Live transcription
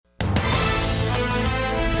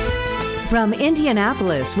From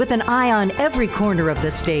Indianapolis, with an eye on every corner of the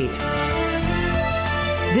state,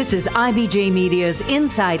 this is IBJ Media's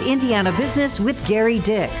Inside Indiana Business with Gary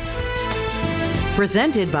Dick.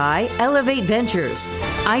 Presented by Elevate Ventures,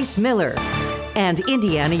 Ice Miller, and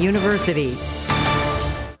Indiana University.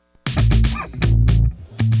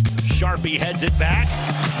 Sharpie heads it back.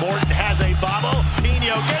 Morton has a bobble.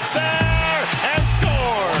 Pino gets there and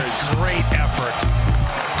scores. Great effort.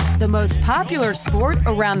 The most popular sport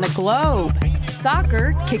around the globe,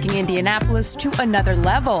 soccer, kicking Indianapolis to another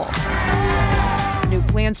level. New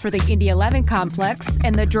plans for the Indy 11 Complex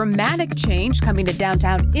and the dramatic change coming to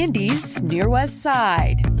downtown Indy's near West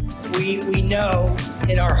Side. We know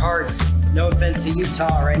in our hearts, no offense to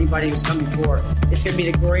Utah or anybody who's coming forward, it's going to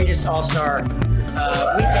be the greatest all-star weekend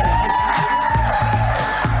in history.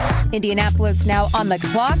 Indianapolis now on the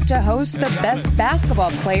clock to host the best basketball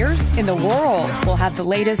players in the world. We'll have the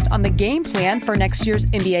latest on the game plan for next year's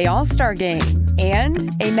NBA All-Star Game. And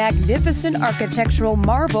a magnificent architectural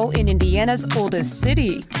marvel in Indiana's oldest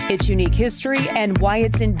city, its unique history, and why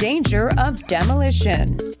it's in danger of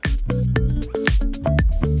demolition.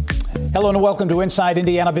 Hello and welcome to Inside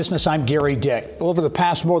Indiana Business. I'm Gary Dick. Over the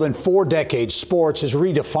past more than 4 decades, sports has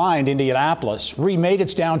redefined Indianapolis, remade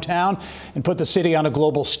its downtown, and put the city on a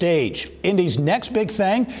global stage. Indy's next big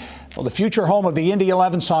thing, well, the future home of the Indy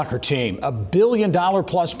 11 soccer team, a $1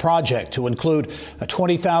 billion-plus project to include a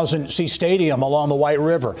 20,000-seat stadium along the White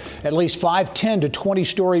River, at least 5 10 to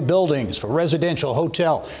 20-story buildings for residential,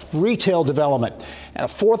 hotel, retail development, and a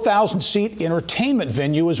 4,000-seat entertainment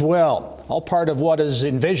venue as well. All part of what is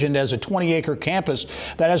envisioned as a 20-acre campus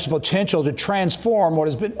that has the potential to transform what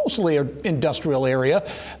has been mostly an industrial area.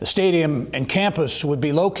 The stadium and campus would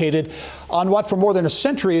be located on what for more than a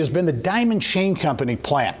century has been the Diamond Chain Company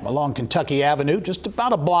plant along Kentucky Avenue, just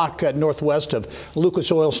about a block northwest of Lucas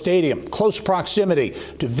Oil Stadium. Close proximity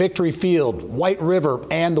to Victory Field, White River,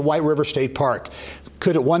 and the White River State Park.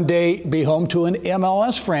 Could it one day be home to an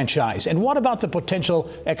MLS franchise? And what about the potential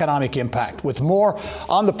economic impact? With more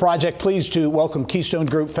on the project, pleased to welcome Keystone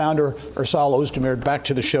Group founder Ursal Ozdemir back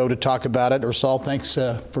to the show to talk about it. Ursal, thanks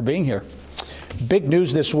for being here. Big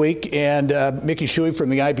news this week, and Mickey Shuey from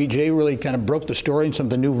the IBJ really kind of broke the story and some of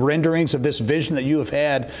the new renderings of this vision that you have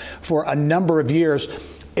had for a number of years.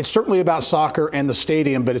 It's certainly about soccer and the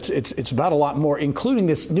stadium, but it's about a lot more, including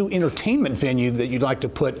this new entertainment venue that you'd like to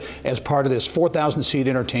put as part of this 4,000-seat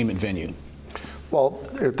entertainment venue. Well,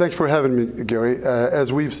 thanks for having me, Gary.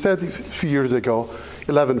 As we've said a few years ago,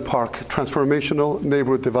 11 Park, transformational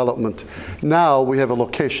neighborhood development. Now we have a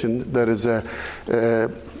location that is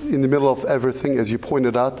in the middle of everything, as you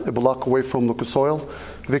pointed out, a block away from Lucas Oil,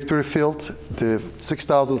 Victory Field, the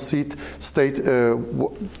 6,000-seat state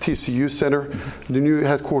TCU center, the new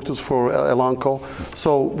headquarters for Elanco.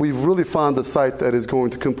 So we've really found a site that is going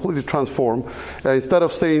to completely transform. Instead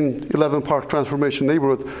of saying 11 Park Transformation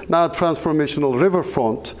Neighborhood, now transformational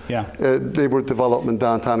riverfront neighborhood development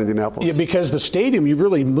downtown Indianapolis. Yeah, because the stadium, you've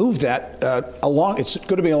really moved that along. It's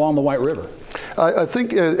going to be along the White River. I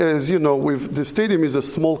think, as you know, the stadium is a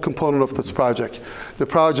small component of this project. The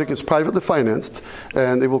project is privately financed,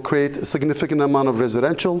 and it will create a significant amount of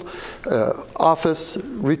residential, office,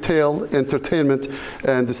 retail, entertainment,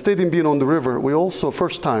 and the stadium being on the river, we also,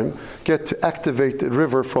 first time, get to activate the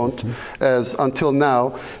riverfront, as until now,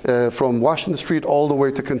 from Washington Street all the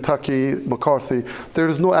way to Kentucky, McCarthy, there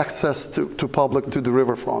is no access to public to the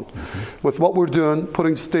riverfront. With what we're doing,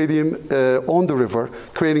 putting the stadium on the river,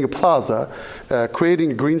 creating a plaza,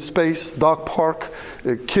 creating a green space, dog park,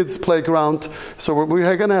 kids playground. So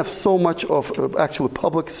we're going to have so much of actual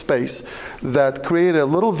public space that create a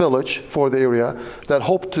little village for the area that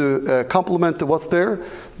hope to complement what's there.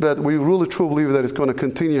 But we really truly believe that it's going to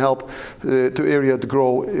continue to help the area to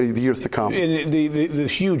grow in the years to come. And the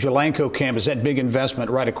huge Elanco campus, that big investment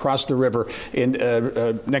right across the river in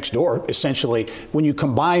next door, essentially. When you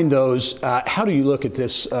combine those, how do you look at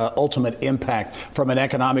this ultimate impact from an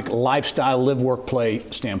economic lifestyle, live, work, play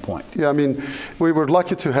standpoint? Yeah, I mean, we were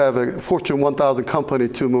lucky to have a Fortune 1000 company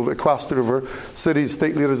to move across the river. Cities,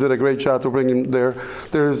 state leaders did a great job to bring them there.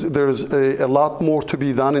 There's a lot more to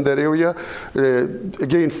be done in that area.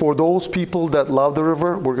 Again, for those people that love the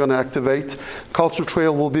river, we're going to activate. Culture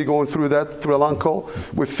Trail will be going through that, through Elanco.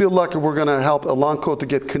 We feel like we're going to help Elanco to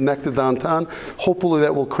get connected downtown. Hopefully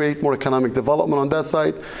that will create more economic development on that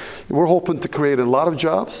side. We're hoping to create a lot of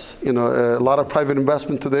jobs, a lot of private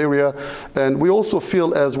investment to the area. And we also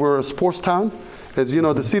feel, as we're a sports town, As you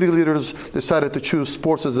know, the city leaders decided to choose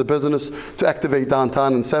sports as a business to activate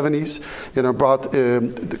downtown in the 70s. Brought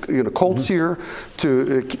Colts here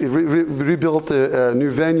to rebuild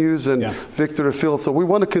new venues and Victory Field. So we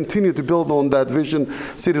want to continue to build on that vision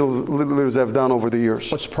city leaders have done over the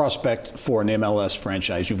years. What's the prospect for an MLS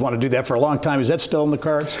franchise? You've wanted to do that for a long time. Is that still in the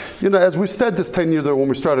cards? As we said this 10 years ago when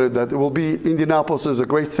we started, that it will be Indianapolis is a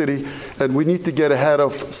great city, and we need to get ahead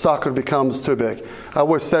of soccer becomes too big. I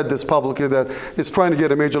always said this publicly, that it's trying to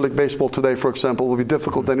get a Major League Baseball today, for example, will be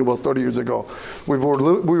difficult than it was 30 years ago. We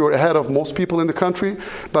were ahead of most people in the country,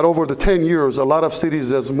 but over the 10 years, a lot of cities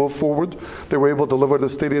has moved forward. They were able to deliver the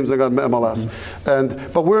stadiums and got MLS.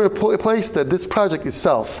 But we're in a place that this project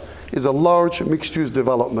itself is a large mixed-use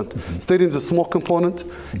development. Stadium is a small component.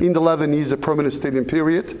 Indy 11 needs a permanent stadium,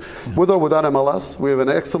 period. With or without MLS, we have an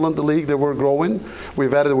excellent league that we're growing.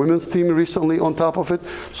 We've added a women's team recently on top of it.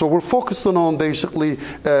 So we're focusing on basically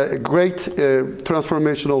a great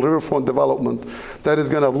transformational riverfront development that is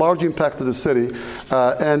going to have large impact to the city.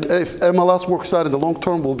 And if MLS works out in the long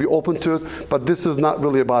term, we'll be open to it. But this is not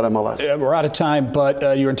really about MLS. We're out of time,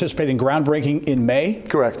 but you're anticipating groundbreaking in May?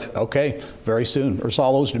 Correct. Okay, very soon.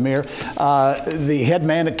 Ursal Ozdemir, the head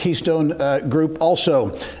man at Keystone Group, also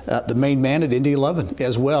the main man at Indy 11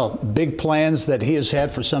 as well. Big plans that he has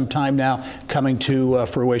had for some time now coming to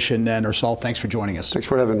fruition. And Ursal, thanks for joining us. Thanks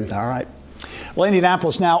for having me. All right. Well,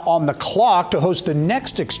 Indianapolis now on the clock to host the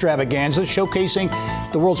next extravaganza, showcasing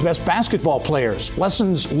the world's best basketball players.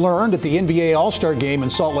 Lessons learned at the NBA All-Star Game in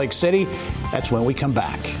Salt Lake City. That's when we come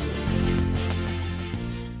back.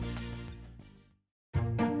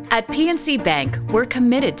 At PNC Bank, we're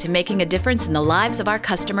committed to making a difference in the lives of our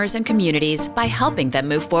customers and communities by helping them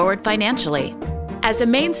move forward financially. As a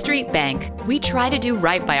Main Street bank, we try to do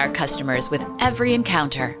right by our customers with every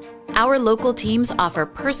encounter. Our local teams offer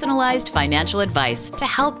personalized financial advice to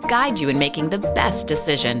help guide you in making the best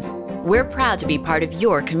decision. We're proud to be part of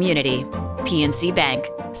your community. PNC Bank.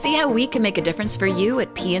 See how we can make a difference for you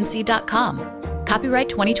at pnc.com. Copyright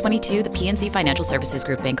 2022, the PNC Financial Services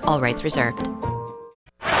Group, Inc., all rights reserved.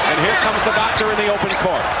 And here comes the doctor in the open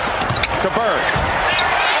court to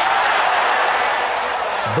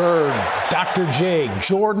Bird, Dr. J,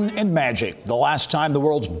 Jordan, and Magic. The last time the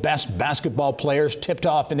world's best basketball players tipped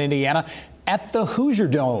off in Indiana at the Hoosier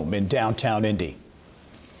Dome in downtown Indy.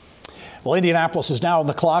 Well, Indianapolis is now on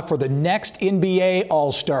the clock for the next NBA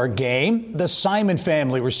All-Star Game. The Simon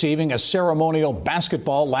family receiving a ceremonial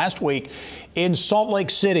basketball last week in Salt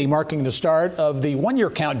Lake City, marking the start of the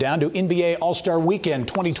one-year countdown to NBA All-Star Weekend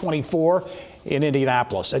 2024 in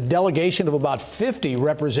Indianapolis. A delegation of about 50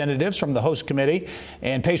 representatives from the host committee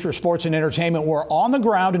and Pacer Sports and Entertainment were on the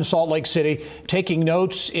ground in Salt Lake City, taking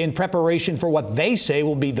notes in preparation for what they say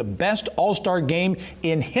will be the best All-Star Game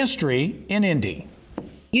in history in Indy.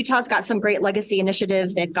 Utah's got some great legacy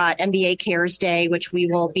initiatives. They've got NBA Cares Day, which we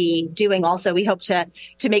will be doing also. We hope to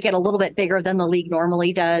make it a little bit bigger than the league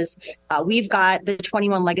normally does. We've got the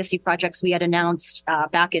 21 legacy projects we had announced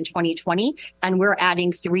back in 2020, and we're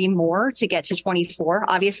adding 3 more to get to 24,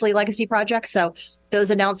 obviously, legacy projects. So those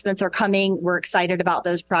announcements are coming. We're excited about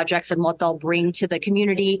those projects and what they'll bring to the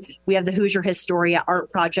community. We have the Hoosier Historia Art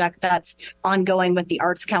Project that's ongoing with the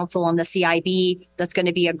Arts Council on the CIB. That's going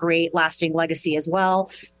to be a great lasting legacy as well.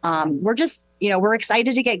 We're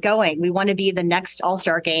excited to get going. We want to be the next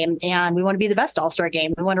All-Star Game, and we want to be the best All-Star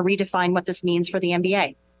Game. We want to redefine what this means for the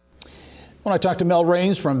NBA. When I talked to Mel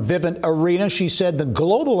Raines from Vivint Arena, she said the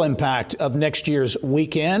global impact of next year's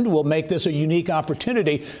weekend will make this a unique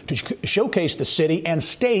opportunity to showcase the city and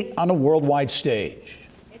state on a worldwide stage.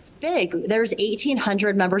 Big. There's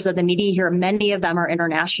 1,800 members of the media here. Many of them are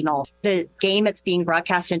international. The game, it's being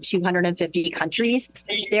broadcast in 250 countries.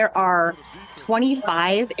 There are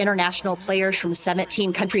 25 international players from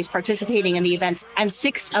 17 countries participating in the events, and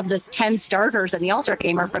 6 of the 10 starters in the All-Star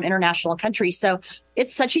Game are from international countries. So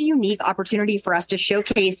it's such a unique opportunity for us to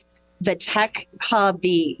showcase the tech hub,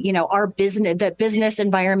 the business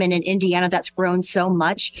environment in Indiana that's grown so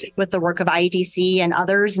much with the work of IEDC and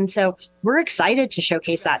others. And so we're excited to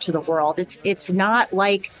showcase that to the world. It's not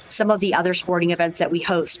like some of the other sporting events that we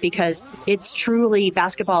host, because it's truly,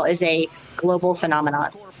 basketball is a global phenomenon.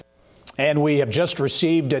 And we have just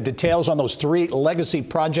received details on those 3 legacy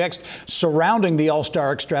projects surrounding the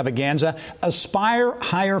All-Star Extravaganza. Aspire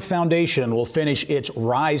Higher Foundation will finish its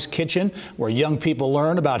Rise Kitchen, where young people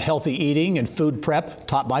learn about healthy eating and food prep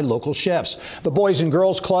taught by local chefs. The Boys and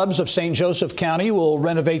Girls Clubs of St. Joseph County will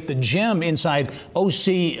renovate the gym inside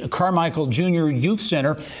O.C. Carmichael Jr. Youth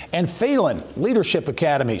Center. And Phelan Leadership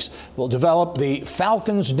Academies will develop the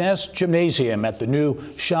Falcon's Nest Gymnasium at the new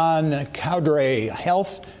Sean Cowdray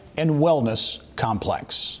Health and Wellness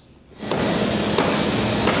Complex.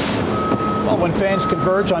 Well, when fans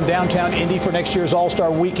converge on downtown Indy for next year's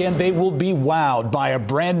All-Star Weekend, they will be wowed by a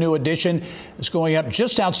brand new addition that's going up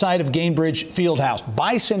just outside of Gainbridge Fieldhouse,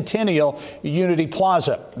 Bicentennial Unity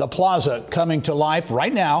Plaza. The plaza coming to life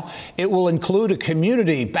right now. It will include a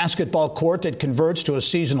community basketball court that converts to a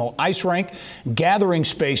seasonal ice rink, gathering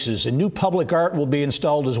spaces, and new public art will be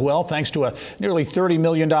installed as well, thanks to a nearly $30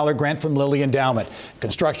 million grant from Lilly Endowment.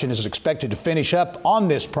 Construction is expected to finish up on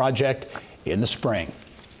this project in the spring.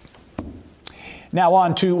 Now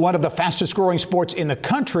on to one of the fastest growing sports in the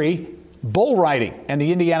country, bull riding and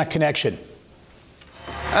the Indiana connection.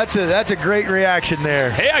 That's a great reaction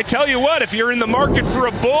there. Hey, I tell you what, if you're in the market for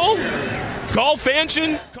a bull, call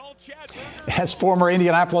Fanchon. As former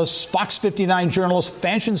Indianapolis Fox 59 journalist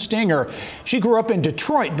Fanchon Stinger, she grew up in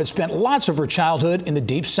Detroit but spent lots of her childhood in the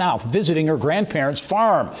Deep South visiting her grandparents'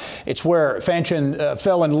 farm. It's where Fanchon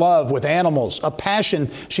fell in love with animals, a passion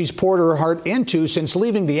she's poured her heart into since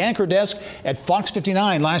leaving the anchor desk at Fox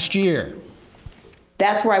 59 last year.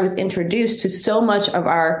 That's where I was introduced to so much of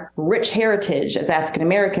our rich heritage as African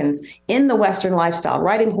Americans in the Western lifestyle,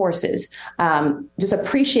 riding horses, just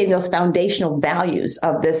appreciating those foundational values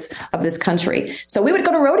of this country. So we would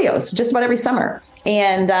go to rodeos just about every summer.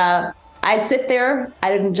 And I'd sit there.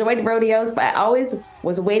 I enjoyed rodeos, but I always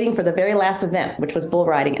was waiting for the very last event, which was bull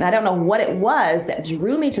riding. And I don't know what it was that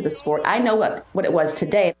drew me to the sport. I know what it was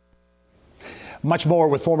today. Much more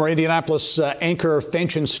with former Indianapolis anchor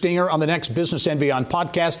Fanchon Stinger on the next Business and Beyond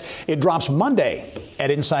podcast. It drops Monday at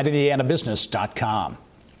InsideIndianaBusiness.com.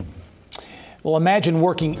 Well, imagine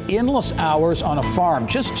working endless hours on a farm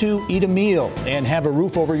just to eat a meal and have a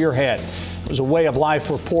roof over your head. It was a way of life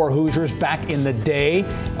for poor Hoosiers back in the day.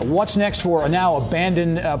 What's next for a now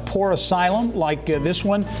abandoned poor asylum like this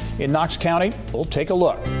one in Knox County? We'll take a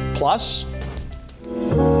look. Plus,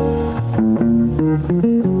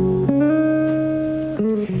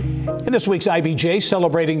 in this week's IBJ,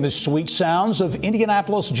 celebrating the sweet sounds of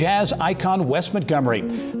Indianapolis jazz icon Wes Montgomery.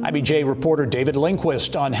 IBJ reporter David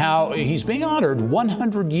Lindquist on how he's being honored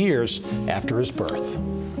 100 years after his birth.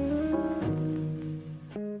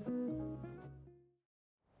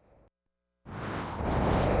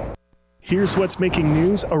 Here's what's making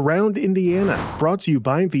news around Indiana, brought to you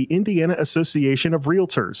by the Indiana Association of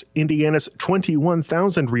Realtors, Indiana's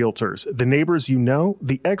 21,000 realtors, the neighbors you know,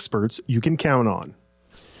 the experts you can count on.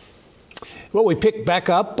 Well, we pick back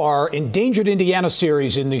up our Endangered Indiana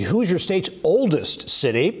series in the Hoosier State's oldest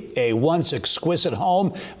city, a once exquisite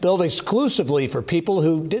home built exclusively for people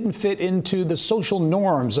who didn't fit into the social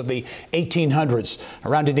norms of the 1800s.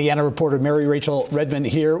 Around Indiana reporter Mary Rachel Redmond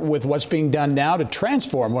here with what's being done now to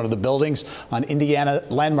transform one of the buildings on Indiana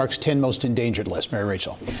Landmark's 10 most endangered list. Mary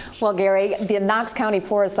Rachel. Well, Gary, the Knox County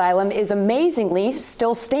Poor Asylum is amazingly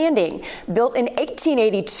still standing. Built in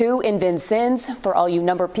 1882 in Vincennes, for all you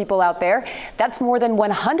number people out there. That's more than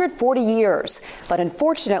 140 years. But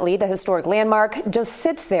unfortunately, the historic landmark just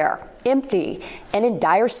sits there, empty and in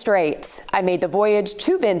dire straits. I made the voyage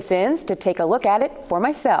to Vincennes to take a look at it for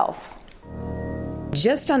myself.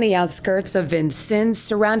 Just on the outskirts of Vincennes,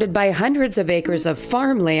 surrounded by hundreds of acres of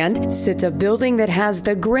farmland, sits a building that has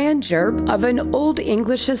the grandeur of an Old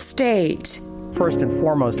English estate. First and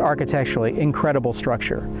foremost, architecturally, incredible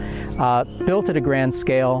structure. Built at a grand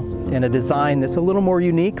scale in a design that's a little more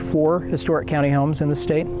unique for historic county homes in the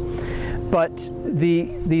state. But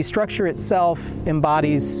the structure itself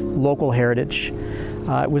embodies local heritage.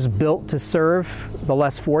 It was built to serve the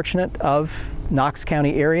less fortunate of Knox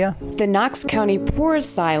County area. The Knox County Poor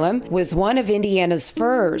Asylum was one of Indiana's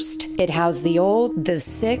first. It housed the old, the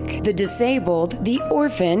sick, the disabled, the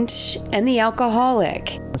orphaned, and the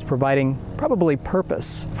alcoholic. It's providing probably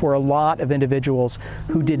purpose for a lot of individuals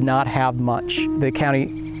who did not have much. The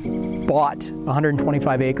county bought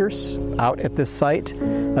 125 acres out at this site,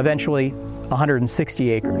 eventually 160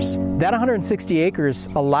 acres. That 160 acres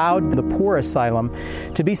allowed the Poor Asylum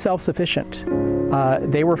to be self-sufficient.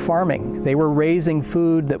 They were farming. They were raising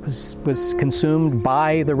food that was consumed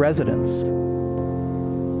by the residents.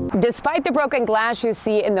 Despite the broken glass you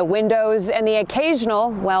see in the windows and the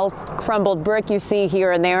occasional, crumbled brick you see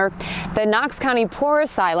here and there, the Knox County Poor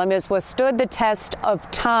Asylum has withstood the test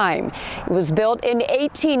of time. It was built in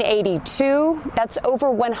 1882. That's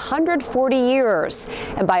over 140 years.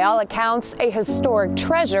 And by all accounts, a historic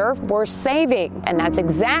treasure worth saving. And that's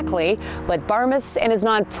exactly what Barmas and his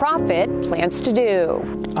nonprofit plans to do.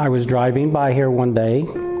 I was driving by here one day,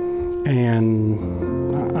 and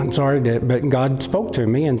I'm sorry, but God spoke to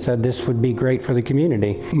me and said this would be great for the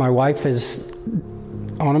community. My wife is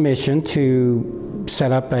on a mission to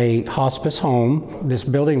set up a hospice home. This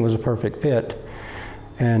building was a perfect fit.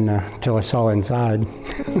 and until I saw inside.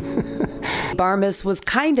 Barmas was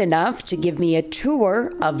kind enough to give me a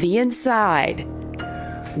tour of the inside.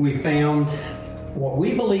 We found what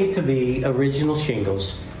we believe to be original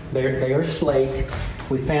shingles. They are slate.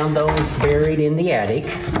 We found those buried in the attic.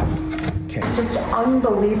 Okay. Just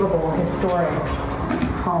unbelievable historic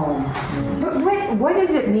home. But what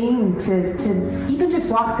does it mean to even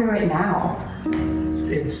just walk through it now?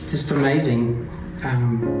 It's just amazing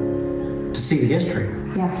to see the history.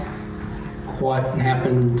 Yeah. What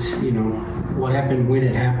happened, what happened when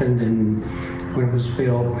it happened and when it was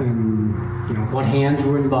built, and what hands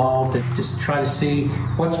were involved. And just try to see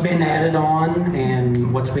what's been added on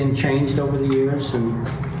and what's been changed over the years. And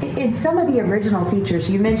in some of the original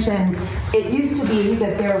features, you mentioned it used to be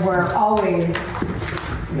that there were always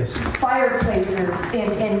fireplaces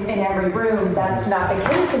in every room. That's not the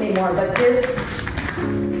case anymore, but this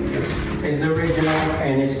is the original,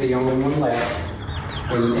 and it's the only one left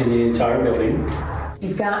in the entire building.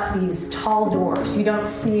 You've got these tall doors. You don't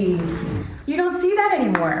see that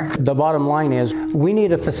anymore. The bottom line is we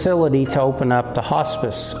need a facility to open up the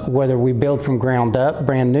hospice, whether we build from ground up,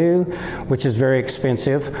 brand new, which is very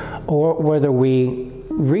expensive, or whether we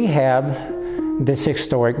rehab this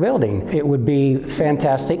historic building. It would be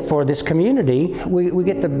fantastic for this community. We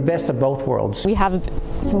get the best of both worlds. We have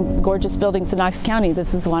some gorgeous buildings in Knox County.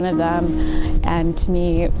 This is one of them. And to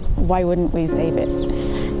me, why wouldn't we save it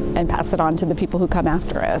and pass it on to the people who come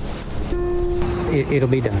after us? It'll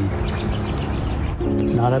be done.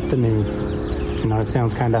 Not up to me. It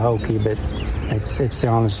sounds kind of hokey, but it's the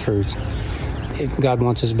honest truth. If God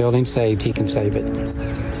wants his building saved, he can save it.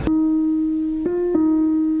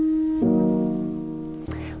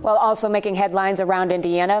 Well, also making headlines around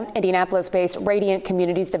Indiana, Indianapolis-based Radiant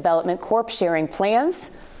Communities Development Corp. sharing plans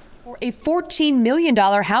for a $14 million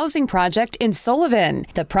housing project in Sullivan.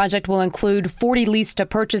 The project will include 40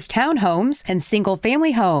 lease-to-purchase townhomes and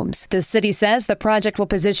single-family homes. The city says the project will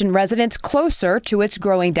position residents closer to its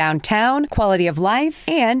growing downtown, quality of life,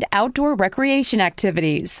 and outdoor recreation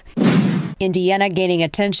activities. Indiana gaining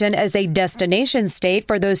attention as a destination state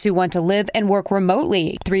for those who want to live and work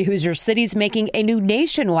remotely. 3 Hoosier cities making a new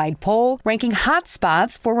nationwide poll ranking hot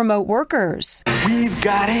spots for remote workers. We've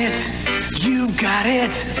got it. You've got it.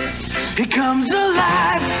 It comes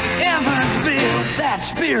alive. Evansville, that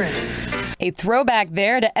spirit. A throwback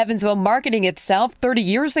there to Evansville marketing itself 30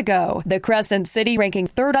 years ago. The Crescent City ranking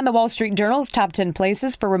 3rd on the Wall Street Journal's top 10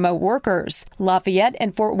 places for remote workers. Lafayette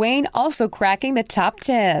and Fort Wayne also cracking the top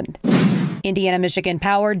 10. Indiana-Michigan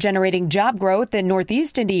Power generating job growth in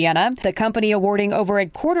Northeast Indiana. The company awarding over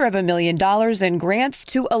 $250,000 in grants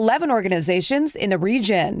to 11 organizations in the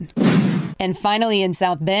region. And finally, in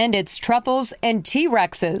South Bend, it's truffles and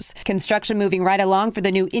T-Rexes. Construction moving right along for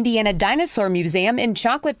the new Indiana Dinosaur Museum and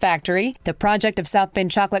Chocolate Factory, the project of South Bend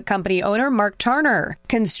Chocolate Company owner Mark Turner.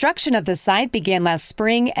 Construction of the site began last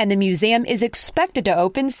spring, and the museum is expected to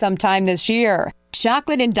open sometime this year.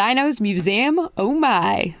 Chocolate and Dinos Museum, oh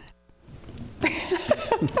my.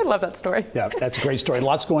 I love that story. Yeah, that's a great story.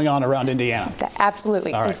 Lots going on around Indiana.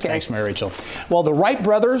 Absolutely. All right, thanks, Gary. Thanks, Mary Rachel. Well, the Wright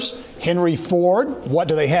brothers, Henry Ford, what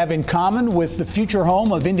do they have in common with the future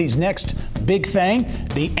home of Indy's next big thing?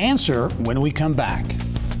 The answer when we come back.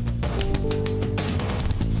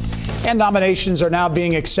 And nominations are now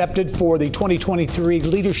being accepted for the 2023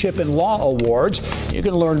 Leadership in Law Awards. You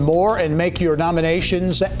can learn more and make your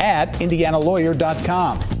nominations at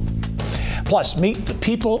indianalawyer.com. Plus, meet the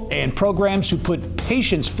people and programs who put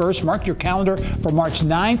patients first. Mark your calendar for March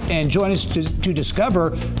 9th and join us to discover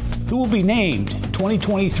who will be named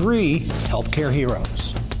 2023 Healthcare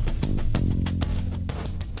Heroes.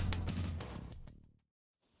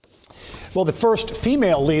 Well, the first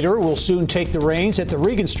female leader will soon take the reins at the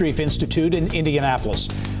Regan Street Institute in Indianapolis.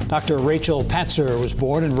 Dr. Rachel Patzer was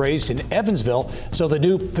born and raised in Evansville, so the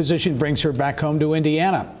new position brings her back home to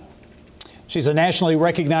Indiana. She's a nationally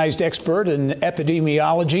recognized expert in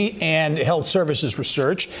epidemiology and health services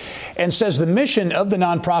research and says the mission of the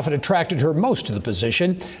nonprofit attracted her most to the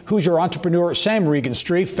position. Hoosier entrepreneur Sam Regan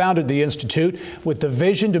Street founded the institute with the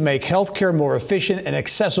vision to make healthcare more efficient and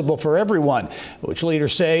accessible for everyone, which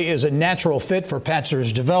leaders say is a natural fit for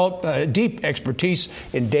Patzer's deep expertise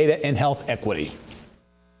in data and health equity.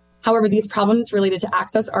 However, these problems related to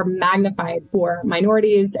access are magnified for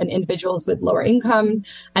minorities and individuals with lower income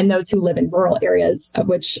and those who live in rural areas, of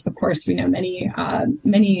which, of course, we know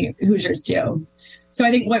many Hoosiers do. So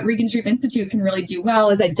I think what Regan Street Institute can really do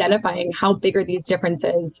well is identifying how big are these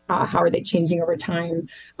differences, how are they changing over time,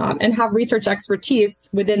 and have research expertise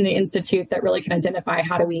within the Institute that really can identify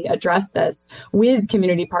how do we address this with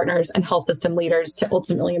community partners and health system leaders to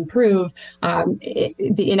ultimately improve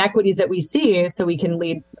the inequities that we see so we can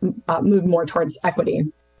move more towards equity.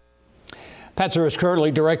 Patzer is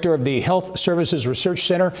currently director of the Health Services Research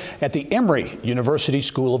Center at the Emory University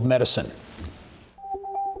School of Medicine.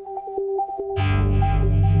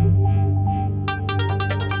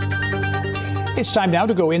 It's time now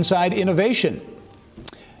to go inside innovation.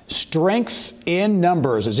 Strength in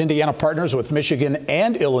numbers as Indiana partners with Michigan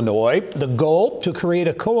and Illinois. The goal to create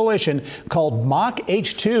a coalition called Mach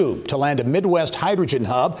H2 to land a Midwest hydrogen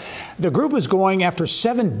hub. The group is going after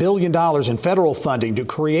 $7 billion in federal funding to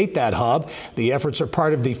create that hub. The efforts are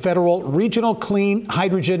part of the federal Regional Clean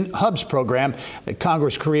Hydrogen Hubs program that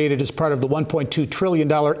Congress created as part of the $1.2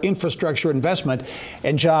 trillion Infrastructure Investment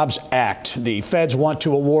and Jobs Act. The feds want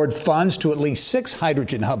to award funds to at least 6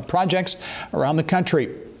 hydrogen hub projects around the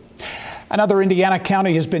country. Another Indiana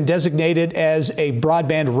county has been designated as a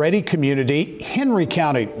broadband-ready community, Henry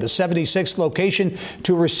County, the 76th location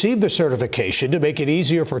to receive the certification to make it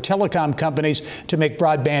easier for telecom companies to make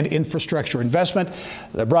broadband infrastructure investment.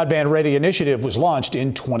 The Broadband Ready initiative was launched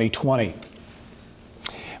in 2020.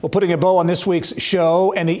 Well, putting a bow on this week's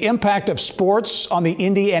show and the impact of sports on the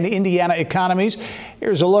Indy and Indiana economies,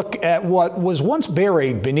 here's a look at what was once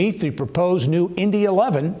buried beneath the proposed new Indy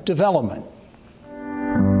 11 development.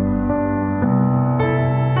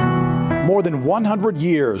 More than 100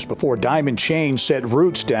 years before Diamond Chain set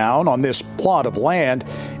roots down on this plot of land,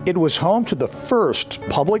 it was home to the first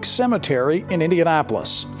public cemetery in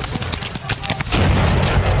Indianapolis.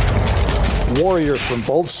 Warriors from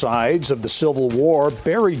both sides of the Civil War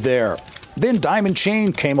buried there. Then Diamond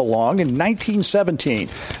Chain came along in 1917,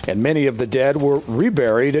 and many of the dead were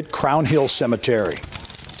reburied at Crown Hill Cemetery.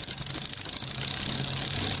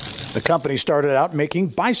 The company started out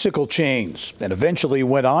making bicycle chains and eventually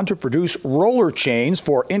went on to produce roller chains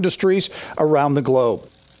for industries around the globe.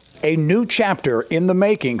 A new chapter in the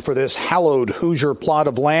making for this hallowed Hoosier plot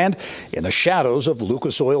of land in the shadows of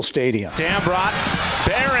Lucas Oil Stadium. Dambrot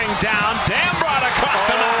bearing down. Dambrot across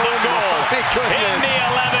the mouth of goal. Indy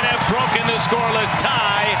 11 have broken the scoreless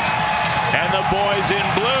tie, and the boys in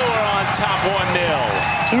blue are on top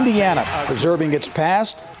 1-0. Indiana preserving its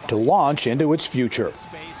past to launch into its future.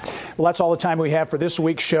 Well, that's all the time we have for this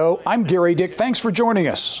week's show. I'm Gary Dick. Thanks for joining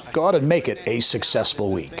us. Go out and make it a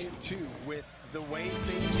successful week.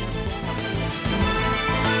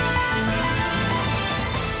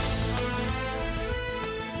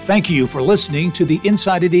 Thank you for listening to the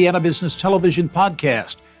Inside Indiana Business Television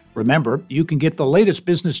podcast. Remember, you can get the latest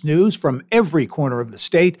business news from every corner of the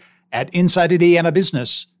state at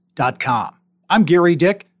InsideIndianaBusiness.com. I'm Gary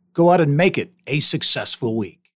Dick. Go out and make it a successful week.